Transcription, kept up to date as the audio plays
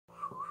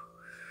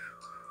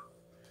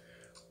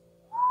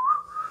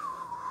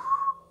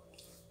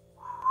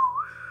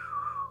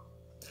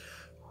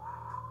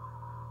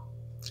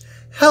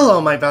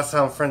Hello, my best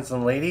sound friends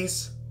and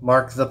ladies.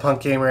 Mark the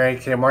Punk Gamer,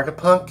 a.k.a.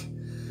 Markapunk.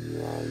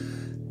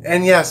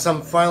 And yes,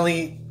 I'm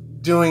finally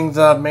doing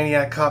the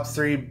Maniac Cop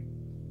 3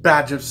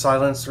 Badge of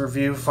Silence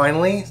review,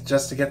 finally,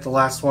 just to get the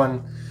last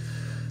one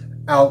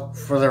out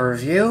for the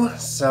review.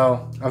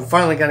 So, I'm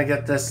finally going to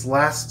get this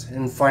last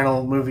and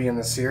final movie in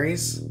the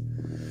series.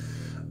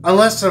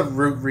 Unless a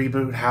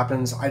reboot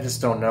happens, I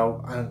just don't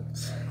know.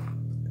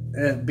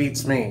 It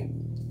beats me.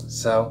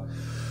 So,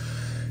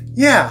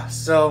 yeah,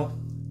 so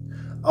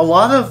a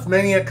lot of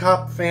Maniac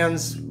Cop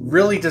fans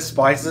really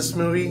despise this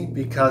movie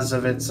because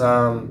of its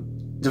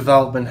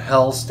development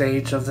hell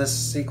stage of this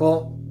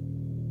sequel.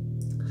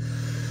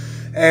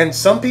 And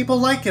some people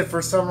like it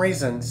for some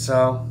reason,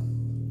 so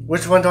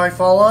which one do I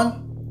fall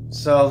on?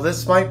 So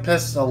this might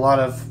piss a lot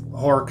of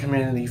horror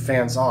community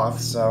fans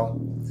off,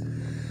 so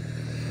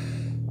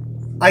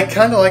I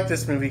kind of like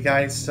this movie,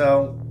 guys,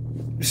 so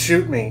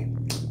shoot me.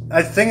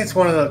 I think it's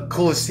one of the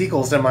coolest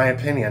sequels in my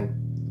opinion.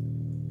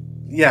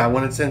 Yeah,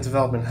 when it's in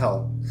development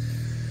hell.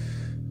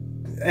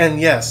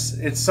 And yes,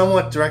 it's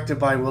somewhat directed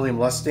by William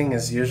Lustig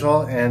as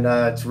usual, and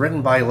it's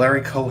written by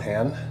Larry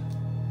Cohan.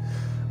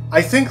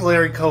 I think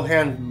Larry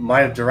Cohan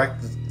might have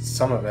directed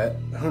some of it.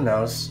 Who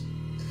knows?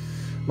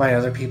 My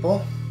other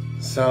people.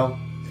 So,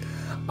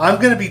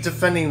 I'm going to be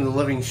defending the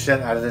living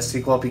shit out of this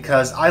sequel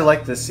because I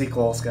like this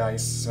sequel,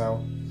 guys.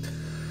 So,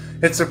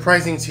 it's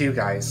surprising to you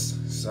guys.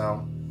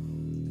 So,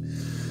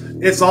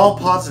 it's all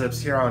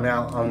positives here on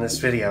out on this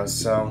video.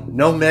 So,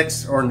 no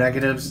mix or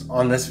negatives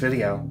on this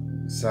video.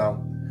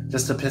 So,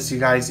 just to piss you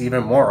guys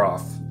even more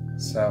off.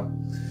 So,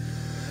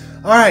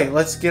 alright,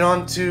 let's get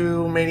on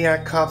to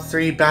Maniac Cop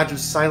 3 Badge of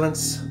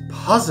Silence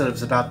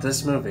positives about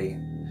this movie.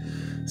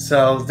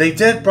 So, they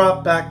did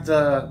brought back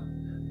the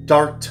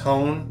dark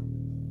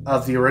tone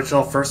of the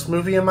original first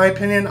movie, in my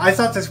opinion. I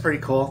thought that's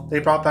pretty cool. They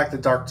brought back the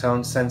dark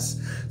tone since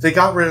they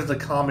got rid of the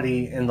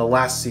comedy in the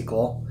last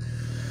sequel.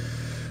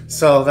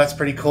 So, that's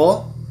pretty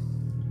cool.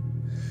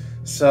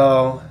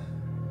 So,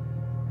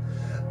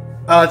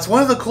 it's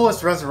one of the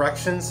coolest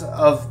resurrections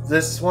of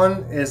this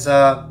one. It's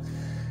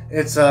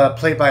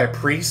played by a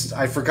priest.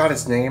 I forgot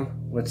his name,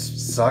 which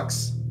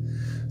sucks.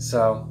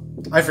 So,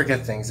 I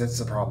forget things. It's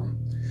a problem.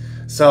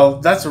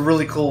 So, that's a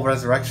really cool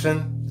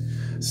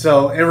resurrection.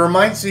 So, it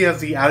reminds me of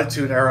the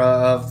Attitude Era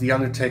of The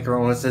Undertaker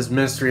with his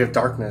Ministry of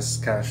Darkness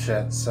kind of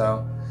shit.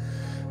 So,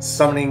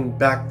 summoning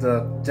back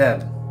the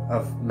dead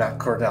of Matt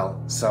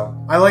Cordell. So,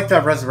 I like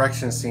that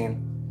resurrection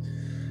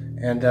scene.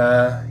 And,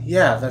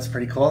 yeah, that's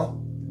pretty cool.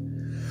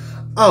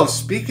 Oh,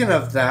 speaking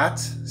of that,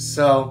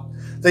 so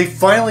they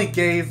finally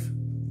gave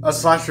a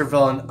slasher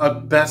villain a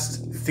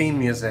best theme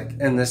music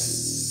in this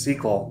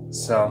sequel,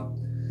 so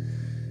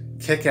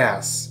kick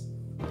ass.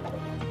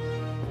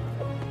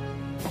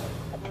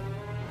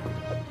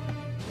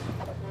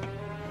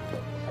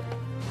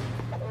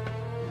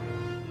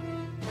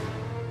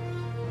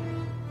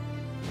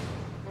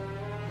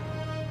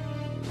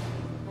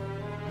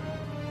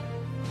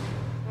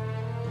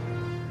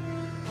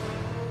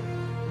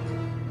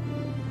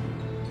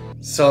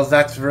 So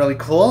that's really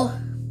cool.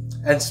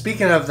 And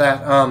speaking of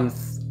that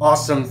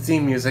awesome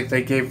theme music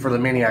they gave for the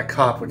Maniac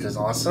Cop, which is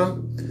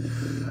awesome.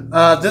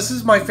 This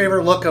is my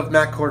favorite look of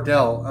Matt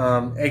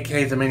Cordell,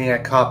 a.k.a. the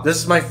Maniac Cop. This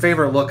is my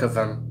favorite look of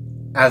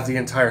him as the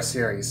entire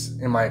series,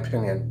 in my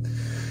opinion.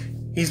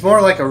 He's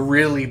more like a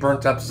really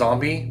burnt up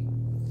zombie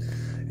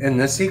in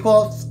this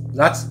sequel.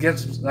 That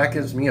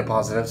gives me a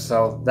positive,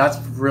 so that's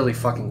really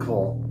fucking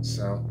cool.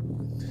 So,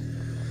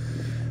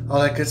 all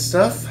that good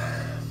stuff,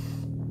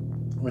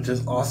 which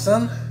is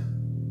awesome.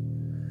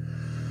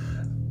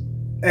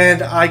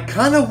 And I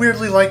kind of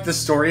weirdly like the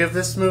story of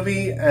this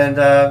movie, and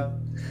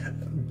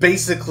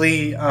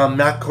basically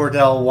Matt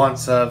Cordell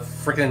wants a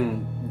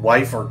freaking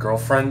wife or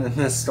girlfriend in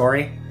this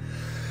story.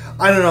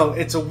 I don't know,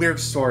 it's a weird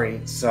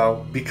story,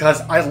 so,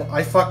 because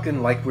I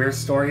fucking like weird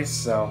stories,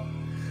 so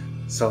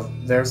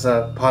there's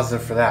a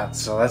positive for that.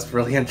 So that's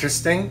really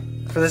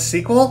interesting for this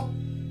sequel,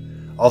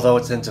 although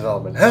it's in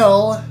development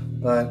hell,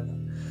 but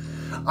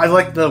I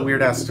like the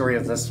weird-ass story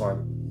of this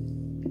one.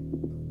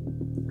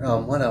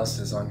 What else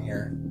is on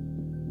here?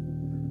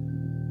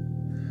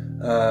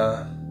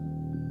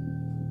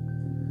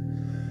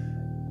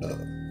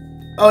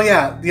 Oh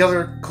yeah, the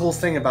other cool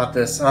thing about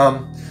this,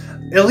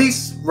 at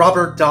least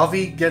Robert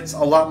Davi gets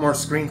a lot more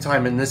screen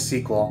time in this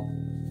sequel.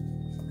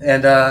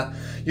 And,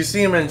 you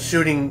see him in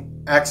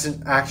shooting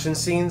action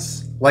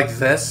scenes like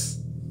this.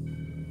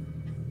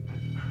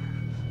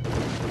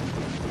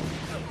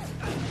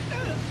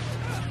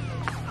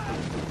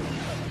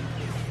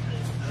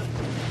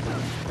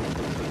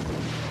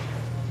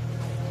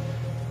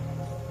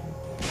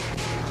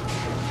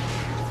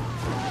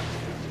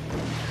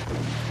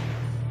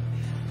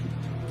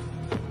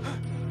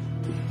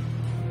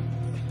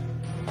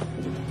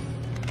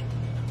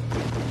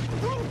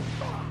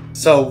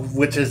 So,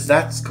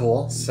 that's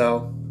cool.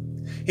 So,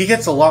 he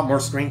gets a lot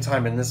more screen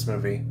time in this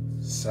movie.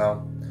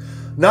 So,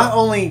 not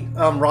only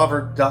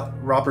Robert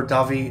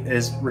Davi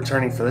is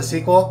returning for the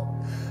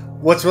sequel,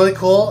 What's really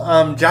cool,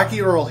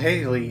 Jackie Earle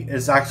Haley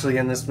is actually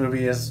in this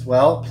movie as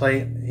well.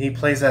 He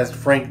plays as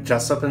Frank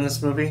Jessup in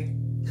this movie.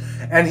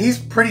 And he's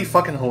pretty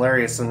fucking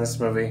hilarious in this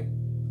movie.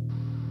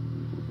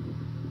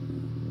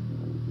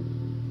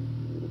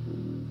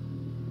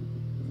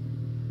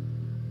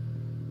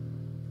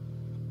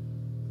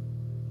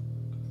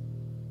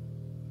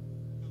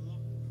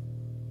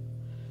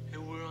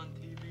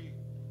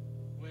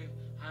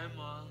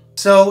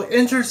 So,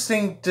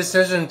 interesting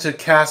decision to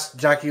cast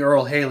Jackie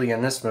Earle Haley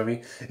in this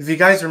movie. If you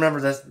guys remember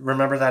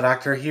that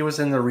actor, he was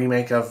in the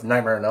remake of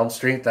Nightmare on Elm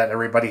Street that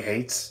everybody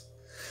hates.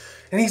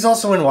 And he's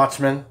also in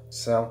Watchmen,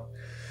 so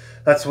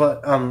that's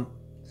what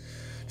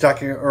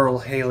Jackie Earle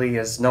Haley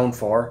is known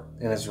for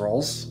in his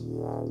roles.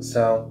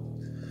 So,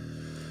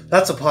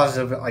 that's a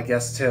positive, I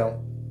guess, too.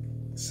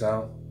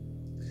 So,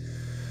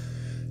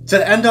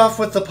 to end off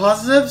with the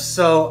positives,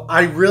 so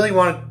I really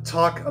want to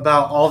talk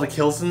about all the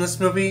kills in this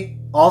movie.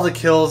 All the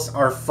kills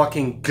are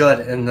fucking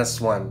good in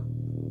this one.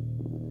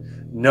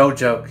 No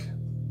joke.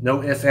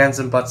 No ifs, ands,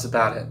 and buts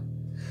about it.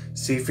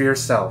 See for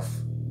yourself.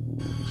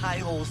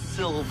 Hi, old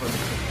Silver.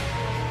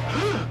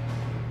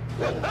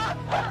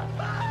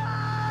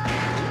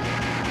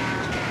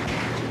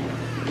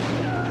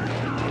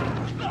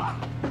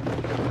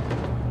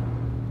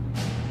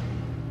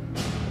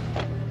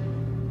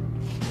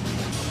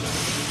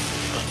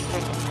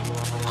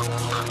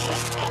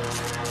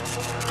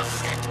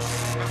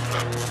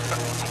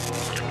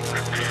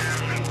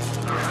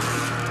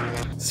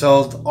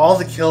 So all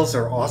the kills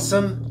are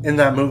awesome in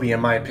that movie,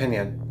 in my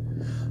opinion.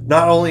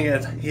 Not only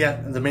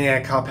the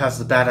Maniac Cop has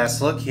the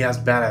badass look, he has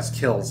badass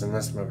kills in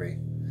this movie.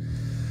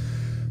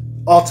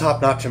 All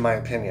top notch in my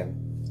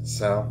opinion.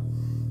 So,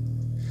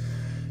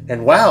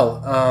 and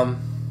wow,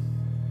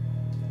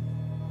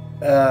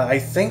 I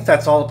think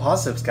that's all the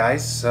positives,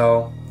 guys.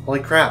 So,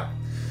 holy crap!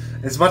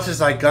 As much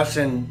as I gush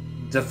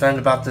and defend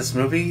about this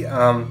movie,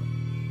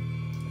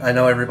 I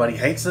know everybody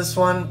hates this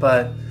one,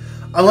 but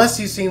unless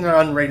you've seen the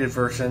unrated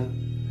version.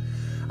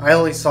 I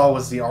only saw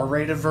was the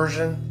R-rated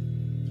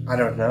version. I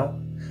don't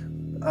know.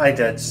 I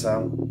did,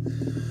 so.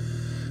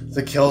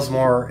 The kill's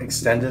more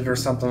extended or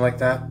something like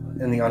that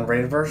in the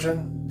unrated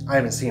version. I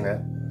haven't seen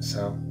it,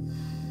 so.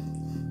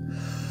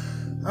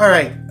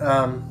 Alright,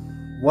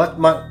 what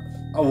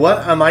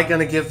am I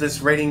going to give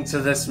this rating to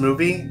this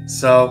movie?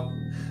 So,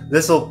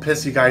 this will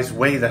piss you guys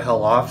way the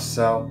hell off,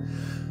 so.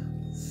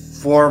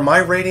 For my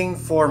rating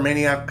for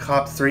Maniac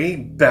Cop 3,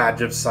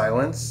 Badge of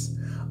Silence,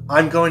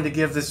 I'm going to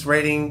give this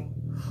rating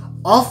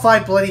all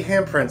 5 bloody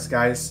handprints,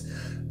 guys.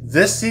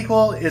 This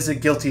sequel is a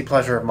guilty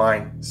pleasure of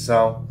mine,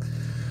 so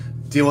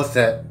deal with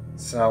it.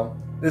 So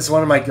this is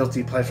one of my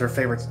guilty pleasure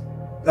favorites.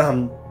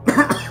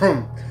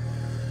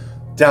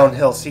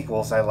 Downhill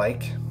sequels I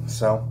like.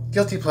 So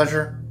guilty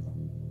pleasure.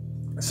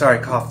 Sorry,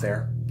 cough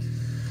there.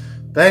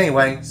 But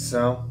anyway,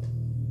 so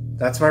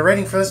that's my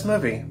rating for this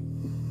movie.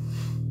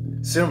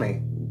 Sue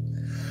me.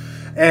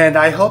 And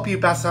I hope you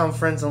best sound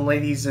friends and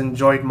ladies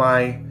enjoyed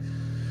my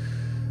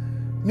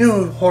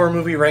new horror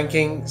movie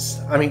rankings.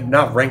 I mean,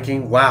 not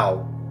ranking,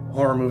 wow.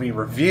 Horror movie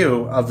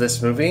review of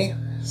this movie.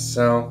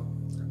 So,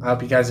 I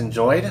hope you guys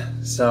enjoyed.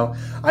 So,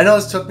 I know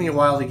this took me a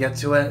while to get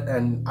to it,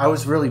 and I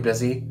was really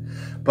busy.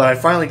 But I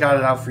finally got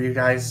it out for you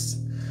guys.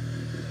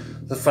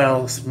 The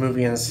final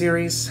movie in the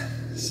series.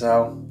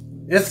 So,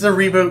 if the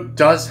reboot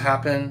does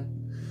happen,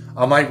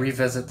 I might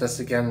revisit this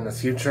again in the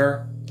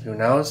future. Who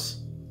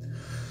knows?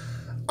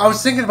 I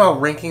was thinking about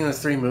ranking the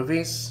 3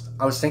 movies.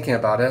 I was thinking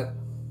about it.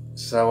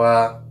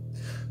 So,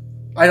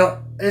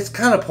 it's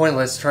kind of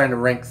pointless trying to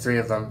rank 3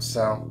 of them,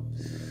 so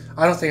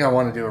I don't think I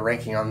want to do a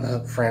ranking on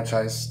the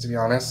franchise, to be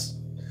honest.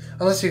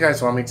 Unless you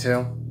guys want me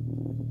to.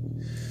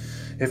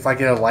 If I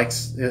get a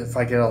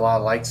lot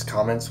of likes,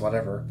 comments,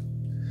 whatever.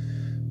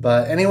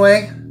 But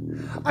anyway,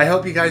 I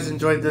hope you guys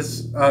enjoyed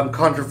this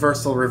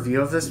controversial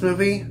review of this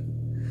movie.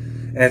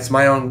 And it's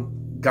my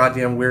own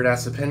goddamn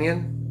weird-ass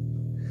opinion.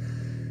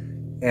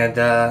 And,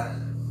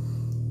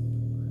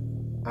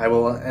 I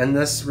will end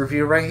this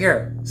review right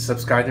here.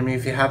 Subscribe to me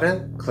if you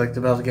haven't. Click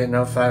the bell to get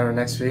notified of our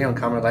next video and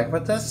comment like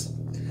with this.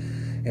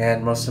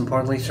 And most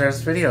importantly, share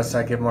this video so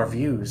I get more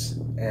views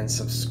and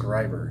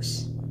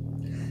subscribers.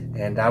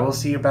 And I will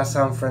see you best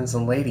sound friends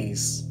and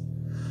ladies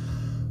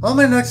on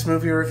my next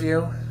movie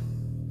review.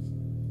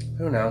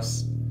 Who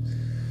knows?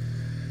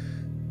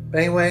 But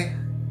anyway,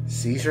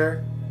 see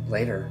you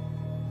later.